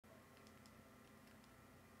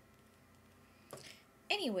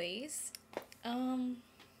Anyways,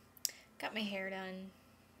 got my hair done.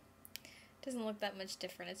 Doesn't look that much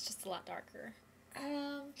different, it's just a lot darker.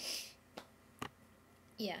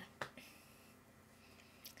 Yeah.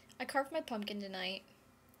 I carved my pumpkin tonight.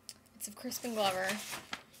 It's of Crispin Glover.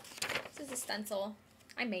 This is a stencil.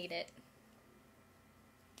 I made it.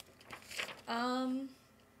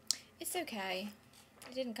 It's okay.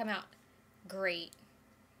 It didn't come out great.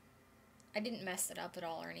 I didn't mess it up at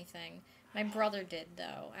all or anything. My brother did,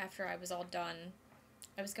 though, after I was all done.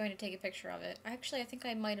 I was going to take a picture of it. Actually, I think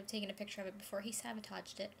I might have taken a picture of it before he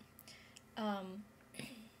sabotaged it.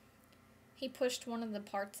 He pushed one of the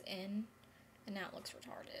parts in, and now it looks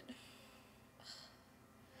retarded.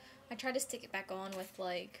 I tried to stick it back on with,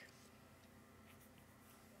 like,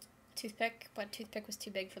 toothpick, but toothpick was too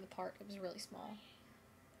big for the part. It was really small.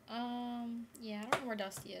 Yeah, I don't know where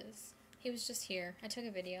Dusty is. He was just here. I took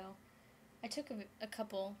a video. I took a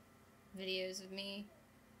couple videos of me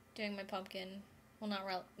doing my pumpkin. Well,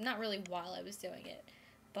 not really while I was doing it,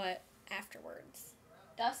 but afterwards.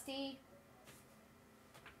 Dusty.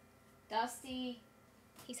 Dusty.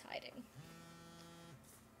 He's hiding.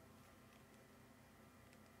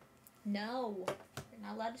 No. You're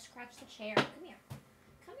not allowed to scratch the chair. Come here.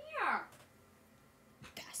 Come here.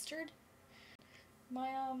 Bastard.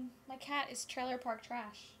 My cat is trailer park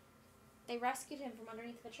trash. They rescued him from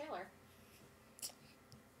underneath the trailer.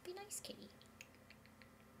 Be nice, kitty.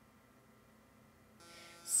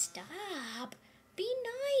 Stop. Be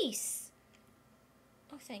nice.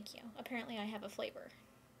 Oh, thank you. Apparently I have a flavor.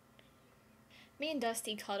 Me and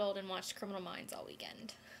Dusty cuddled and watched Criminal Minds all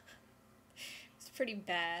weekend. It's pretty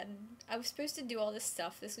bad. I was supposed to do all this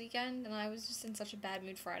stuff this weekend, and I was just in such a bad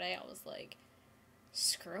mood Friday. I was like,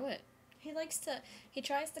 screw it. He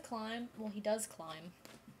tries to climb. Well, he does climb.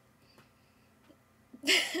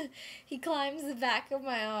 He climbs the back of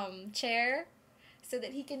my chair so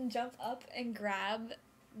that he can jump up and grab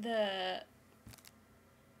the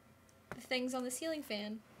things on the ceiling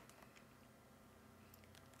fan.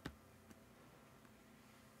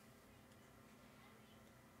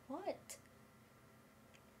 What?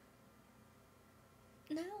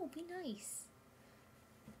 No, be nice.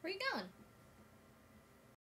 Where are you going?